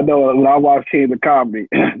 I know when I watch King of the Comedy,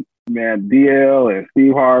 man, DL and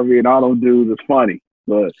Steve Harvey and all those dudes is funny.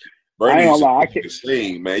 But Bernie I ain't gonna lie, I can't can't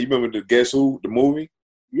sing, man. You remember the Guess Who, the movie?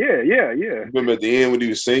 Yeah. You remember at the end when he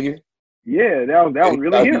was singing? Yeah, that was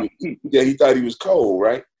really him. He thought he was cold,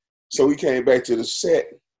 right? So he came back to the set.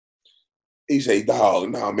 He said,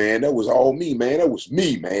 dog, nah, man, that was all me, man. That was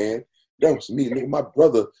me, man. That was me. Nigga, my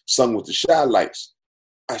brother sung with the Shy Lights.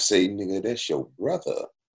 I say, nigga, that's your brother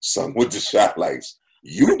sung with the Shy Lights.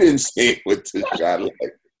 You didn't sing with the Shy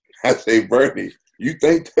Lights. I say, Bernie, you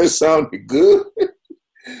think that sounded good?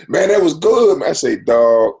 Man, that was good. Man. I say,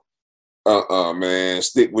 dog, man,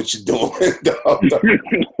 stick what you're doing, dog.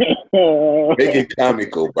 Make it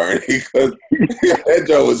comical, Bernie, because that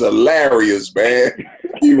joke was hilarious, man.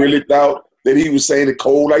 He really thought that he was saying it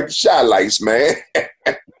cold like the Shy Lights, man,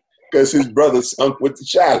 because his brother sung with the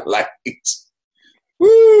Shy Lights.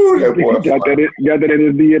 Woo, that boy got that in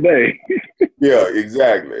his DNA. Yeah,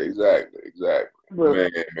 exactly.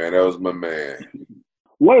 Man, that was my man.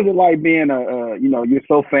 What is it like being you're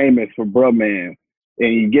so famous for Bruh-Man,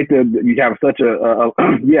 and you have such a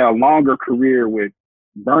longer career with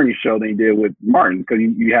Bernie show than you did with Martin, because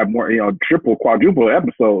you have more, triple, quadruple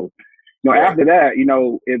episodes. Right. After that,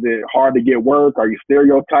 is it hard to get work? Are you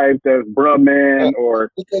stereotyped as Bruh-Man,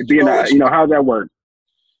 or being how's that work?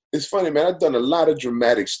 It's funny, man. I've done a lot of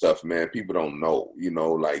dramatic stuff, man. People don't know,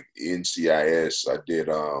 like NCIS. I did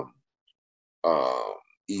ER.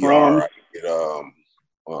 Crumbs. I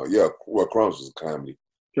did Crumbs was a comedy.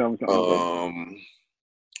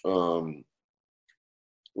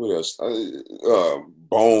 What else?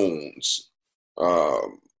 Bones. A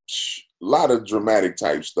lot of dramatic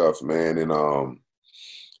type stuff, man. And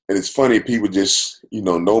it's funny, people just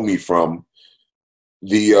know me from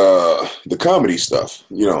the comedy stuff,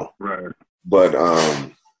 Right. But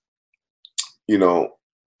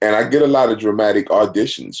and I get a lot of dramatic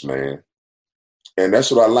auditions, man. And that's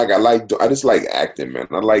what I like. I just like acting, man.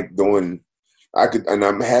 I like doing. And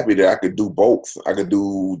I'm happy that I could do both. I could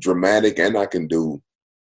do dramatic and I can do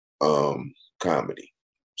comedy.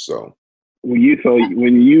 So when you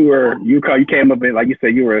came up in, like you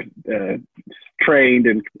said, you were trained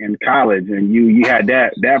in college, and you had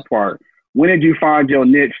that part. When did you find your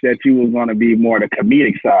niche that you was going to be more the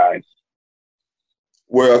comedic side?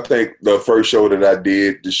 Well, I think the first show that I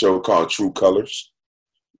did, the show called True Colors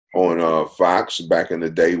on Fox back in the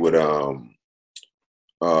day with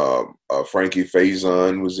Frankie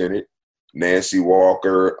Faison was in it, Nancy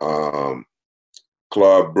Walker,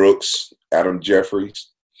 Claude Brooks, Adam Jeffries,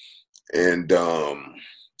 and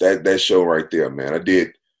that show right there, man. I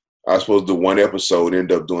was supposed to do one episode,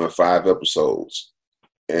 ended up doing 5 episodes.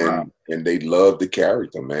 And they loved the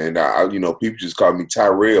character, man. People just called me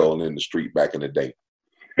Tyrell in the street back in the day.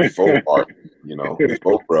 Before Martin,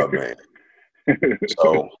 before Bruh-Man.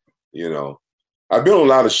 So, I've been on a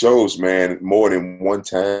lot of shows, man, more than one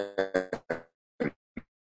time.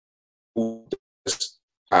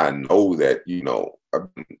 I know that,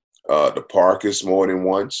 I've been The Parkers more than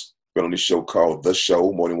once. Been on this show called The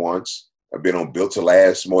Show more than once. I've been on Built to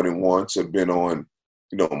Last more than once. I've been on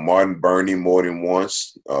Martin Bernie more than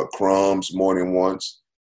once, Crumbs more than once.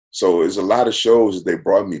 So there's a lot of shows that they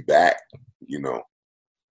brought me back,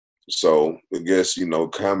 So I guess,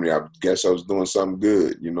 comedy, I guess I was doing something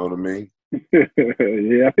good, you know what I mean?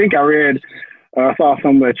 Yeah, I think I saw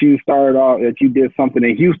something that you started off, that you did something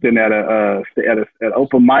in Houston at an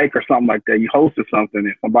open mic or something like that. You hosted something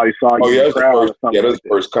and somebody saw you in the crowd or something. Yeah, that's the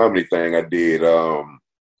first comedy thing I did.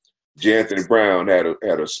 J. Anthony Brown had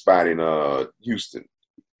a spot in Houston.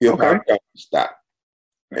 Hip-hop stop.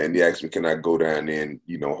 And he asked me, can I go down there and,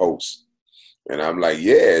 host? And I'm like,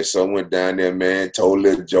 yeah. So I went down there, man, told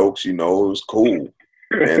little jokes, it was cool.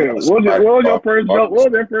 What was your first joke? What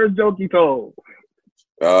was that first joke you told?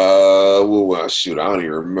 Well, shoot, I don't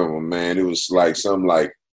even remember, man. It was like something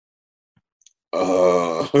like,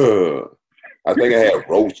 I think I had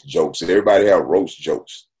roast jokes. Everybody had roast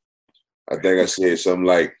jokes. I think I said something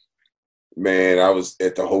like, man, I was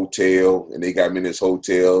at the hotel and they got me in this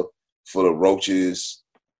hotel full of roaches.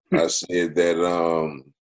 I said that,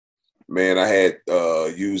 man, I had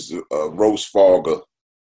used a roast fogger.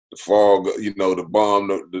 The fog, the bomb,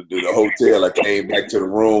 the hotel. I came back to the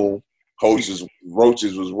room.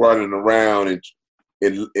 Roaches was running around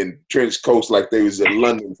in trench coats like they was in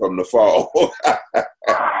London from the fall.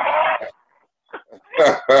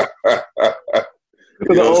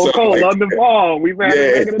 The old cold, like London Fall. We ran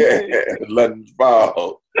back in the day. London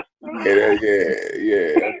Fall. Yeah.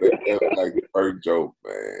 That's like the first joke,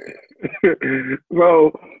 man.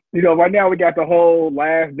 So, right now we got the whole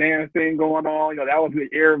Last Dance thing going on. That was the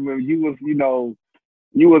era where you was in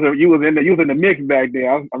the mix back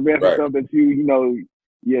then. I read some stuff that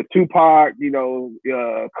Tupac,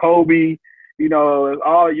 Kobe,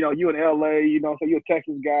 all you in LA, so you're a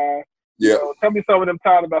Texas guy. Yeah. Tell me some of them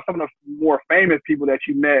times about some of the more famous people that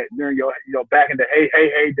you met during your, back in the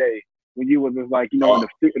hey day when you was just like, in the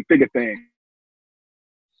thick of things.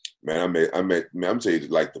 Man, I'm telling you,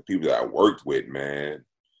 like the people that I worked with, man.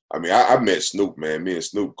 I mean, I met Snoop, man. Me and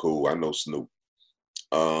Snoop cool. I know Snoop.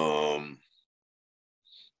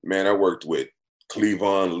 Man, I worked with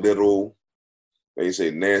Cleavon Little. They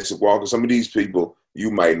say Nancy Walker. Some of these people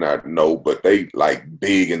you might not know, but they like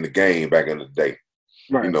big in the game back in the day.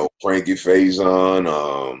 Right. You know, Frankie Faison.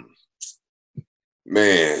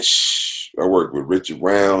 Man, I worked with Richard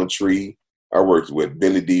Roundtree. I worked with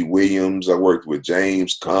Billy D. Williams. I worked with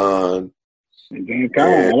James Caan. James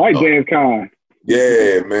Caan. I like James Caan.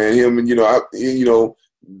 Yeah, man. Him and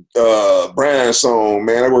Brian Song,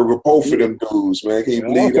 man. I worked with both of them dudes, man. Can you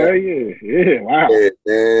believe that? Yeah, wow. Yeah,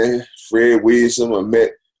 man. Fred Wilson. I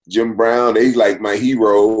met Jim Brown. They like my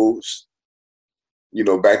heroes. You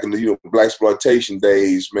know, back in the blaxploitation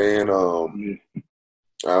days, man.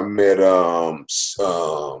 I met what's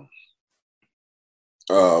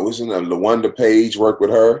her name? LaWanda Page. Worked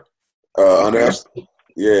with her.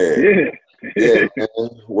 Yeah, man.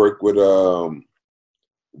 Worked with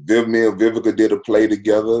me and Vivica did a play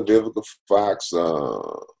together. Vivica Fox.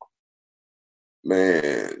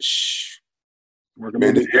 Man, working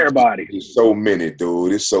with everybody. There's so many,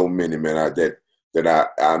 dude. There's so many, man. That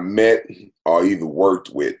I met or either worked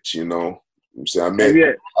with. You know, I met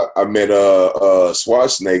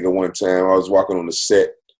Schwarzenegger one time. I was walking on the set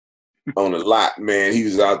on the lot, man. He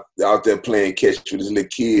was out there playing catch with his little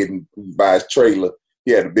kid and by his trailer.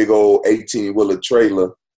 He had a big old 18-wheeler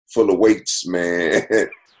trailer full of weights, man.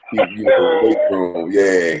 Weight room,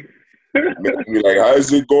 yeah. Man, be like,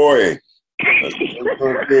 how's it going? I'm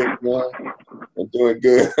doing good, man. I'm doing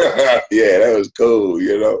good. Yeah, that was cool,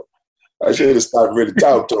 you know. I should have stopped really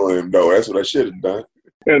talk to him, though. That's what I should have done.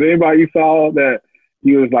 Is anybody you saw that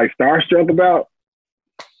you was like starstruck about?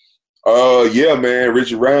 Yeah, man,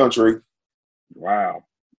 Richard Roundtree. Wow.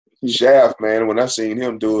 Shaft, man, when I seen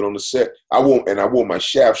him do it on the set, I wore my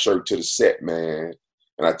Shaft shirt to the set, man.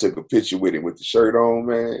 And I took a picture with him with the shirt on,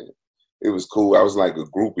 man. It was cool. I was like a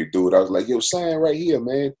groupie dude. I was like, yo, sign right here,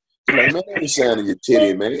 man. He's like, man, let me sign on your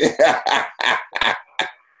titty, man.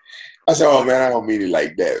 I said, oh, man, I don't mean it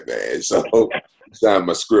like that, man. So he signed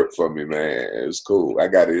my script for me, man. It was cool. I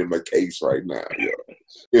got it in my case right now. Yo.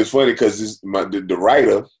 It was funny because the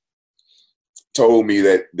writer told me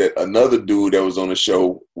that another dude that was on the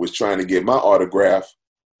show was trying to get my autograph,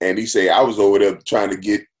 and he said I was over there trying to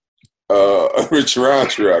get Richard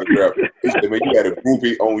Roundtree autograph. He said, man, you got a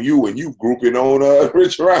groupie on you, and you grouping on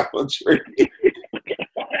Richard Roundtree.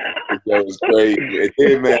 That was crazy. And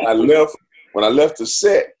then, man, when I left the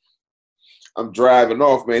set, I'm driving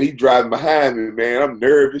off, man. He driving behind me, man. I'm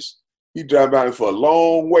nervous. He driving behind me for a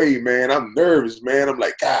long way, man. I'm nervous, man. I'm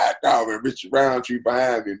like, God, dog, man, Richard Roundtree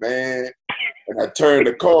behind me, man. And I turned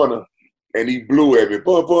the corner, and he blew at me,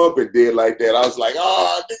 bump, and did like that. I was like,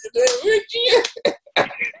 oh, nigga, Richie.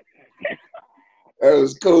 That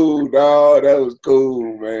was cool, dog. That was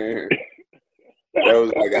cool, man. That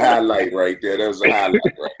was like a highlight right there. That was a highlight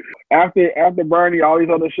right there. After Bernie, all these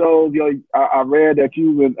other shows, I read that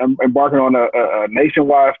you was embarking on a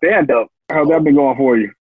nationwide stand-up. How's that been going for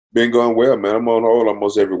you? Been going well, man. I'm on hold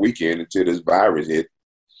almost every weekend until this virus hit.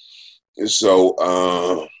 And so,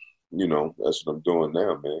 that's what I'm doing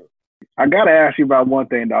now, man. I got to ask you about one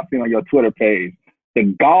thing that I've seen on your Twitter page. The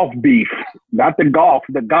golf beef. Not the golf,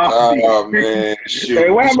 the golf beef. Oh, man. Shoot. Hey,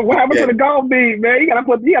 what happened to the golf beef, man? You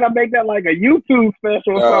gotta make that like a YouTube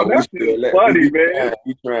special or something. That's just funny, man.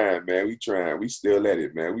 We trying, man. We trying. We still at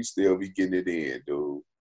it, man. We still be getting it in, dude.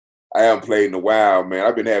 I haven't played in a while, man.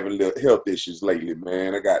 I've been having little health issues lately,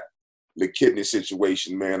 man. I got the kidney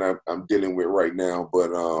situation, man, I'm dealing with right now.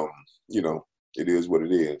 But, it is what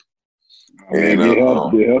it is. And get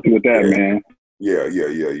healthy with that, man. Yeah.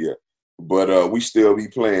 But we still be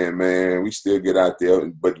playing, man. We still get out there,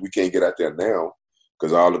 but we can't get out there now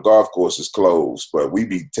because all the golf courses closed. But we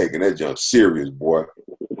be taking that jump serious, boy.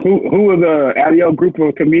 Who was out of your group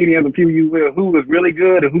of comedians, a few you with, who was really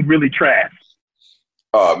good and who's really trash?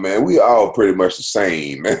 Oh, man, we all pretty much the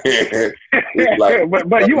same, man. Like,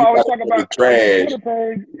 but you always talk about trash. You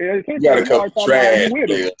got a couple trash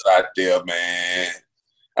players out there, man.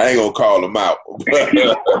 I ain't gonna call them out,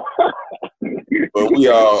 but we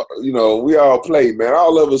all play, man.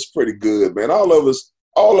 All of us pretty good, man. All of us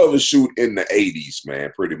shoot in the 80s,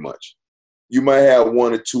 man. Pretty much. You might have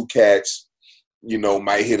one or two cats,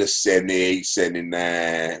 might hit a 78,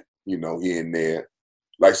 79, here and there.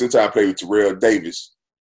 Like sometimes I play with Terrell Davis.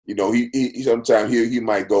 He sometimes he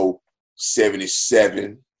might go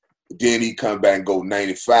 77, then he come back and go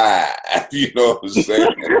 95. You know what I'm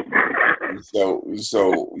saying? So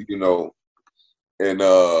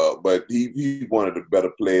but he's one of the better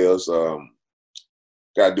players. Got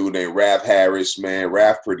a dude named Raph Harris, man.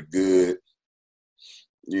 Raph pretty good.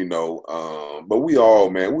 But we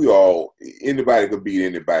all, anybody could beat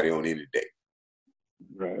anybody on any day.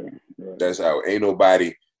 Right. That's how. Ain't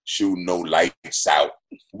nobody shooting no lights out.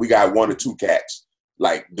 we got one or two cats,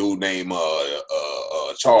 like dude named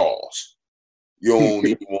Charles. You don't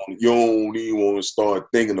even want to start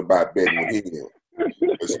thinking about betting with him.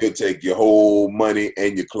 Because he'll take your whole money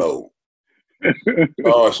and your clothes.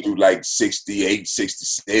 Charles shoot like 68,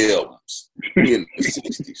 67s. We in the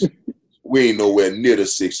 60s. We ain't nowhere near the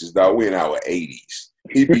 60s, dog. We in our 80s.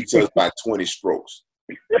 He beats us by 20 strokes.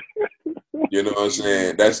 You know what I'm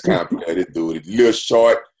saying? That's kind of player this dude. Little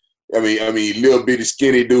short. I mean, little bitty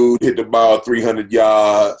skinny dude hit the ball 300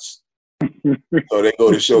 yards. So they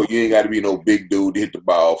go to show you ain't got to be no big dude to hit the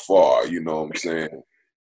ball far. You know what I'm saying?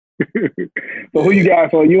 So who you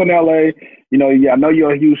got? So you in LA? You know, I know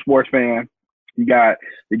you're a huge sports fan. You got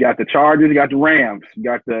the Chargers, you got the Rams, you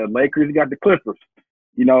got the Lakers, you got the Clippers.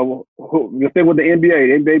 You know, you stick with the NBA.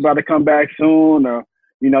 The NBA about to come back soon. Or,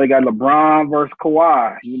 you know, they got LeBron versus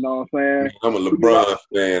Kawhi. You know what I'm saying? I'm a LeBron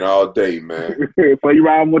fan all day, man. So you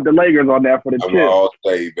riding with the Lakers on that for the chip. All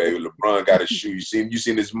day, baby. LeBron got a shoe. You seen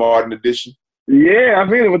this Martin edition? Yeah, I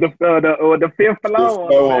seen it with the fifth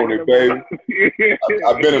flow on it, baby.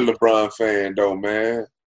 I've been a LeBron fan though, man.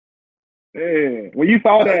 Yeah. When you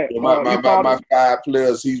saw that, my 5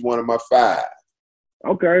 players, he's one of my 5.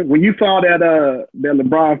 Okay. When you saw that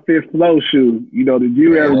LeBron fifth flow shoe, you know, did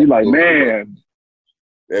you ever be like, man?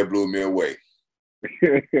 That blew me away.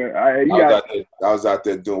 I was out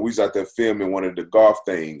there we was out there filming one of the golf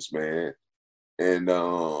things, man. And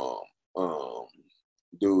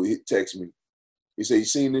dude, he texted me. He said, "You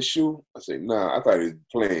seen this shoe?" I said, "Nah, I thought he was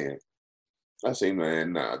playing." I said,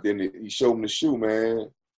 "Man, nah." Then he showed me the shoe,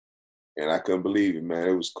 man. And I couldn't believe it, man.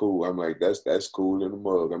 It was cool. I'm like, that's cool in the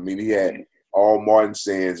mug. I mean, he had all Martin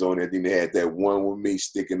Sands on it. Then they had that one with me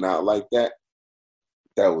sticking out like that.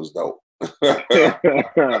 That was dope.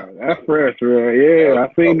 That's fresh, bro. Yeah, I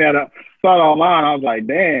seen that. I saw it online. I was like,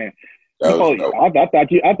 damn. I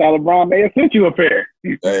thought LeBron may have sent you a pair.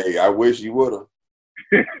 Hey, I wish he would have.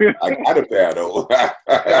 I got a pair though.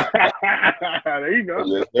 There you go.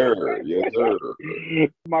 Yes, sir. Yes, sir.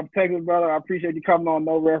 My Texas brother, I appreciate you coming on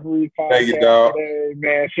No Referees Podcast. Thank you, dog. Today,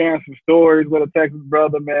 man, sharing some stories with a Texas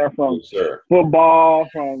brother, man, from football,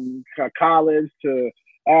 from college to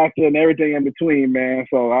after and everything in between, man.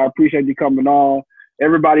 So I appreciate you coming on.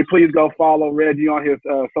 Everybody, please go follow Reggie on his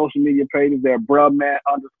social media pages. They're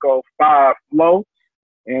Brubman_5Flow.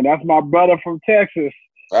 And that's my brother from Texas.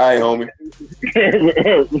 All right, homie.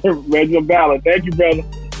 Reggie Ballard. Thank you, brother.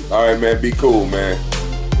 All right, man. Be cool, man.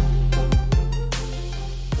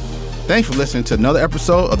 Thanks for listening to another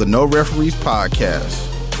episode of the No Referees Podcast.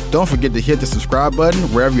 Don't forget to hit the subscribe button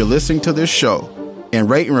wherever you're listening to this show and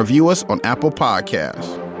rate and review us on Apple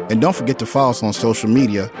Podcasts. And don't forget to follow us on social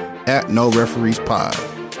media @No Referees Pod.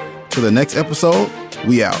 Till the next episode,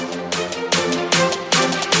 we out.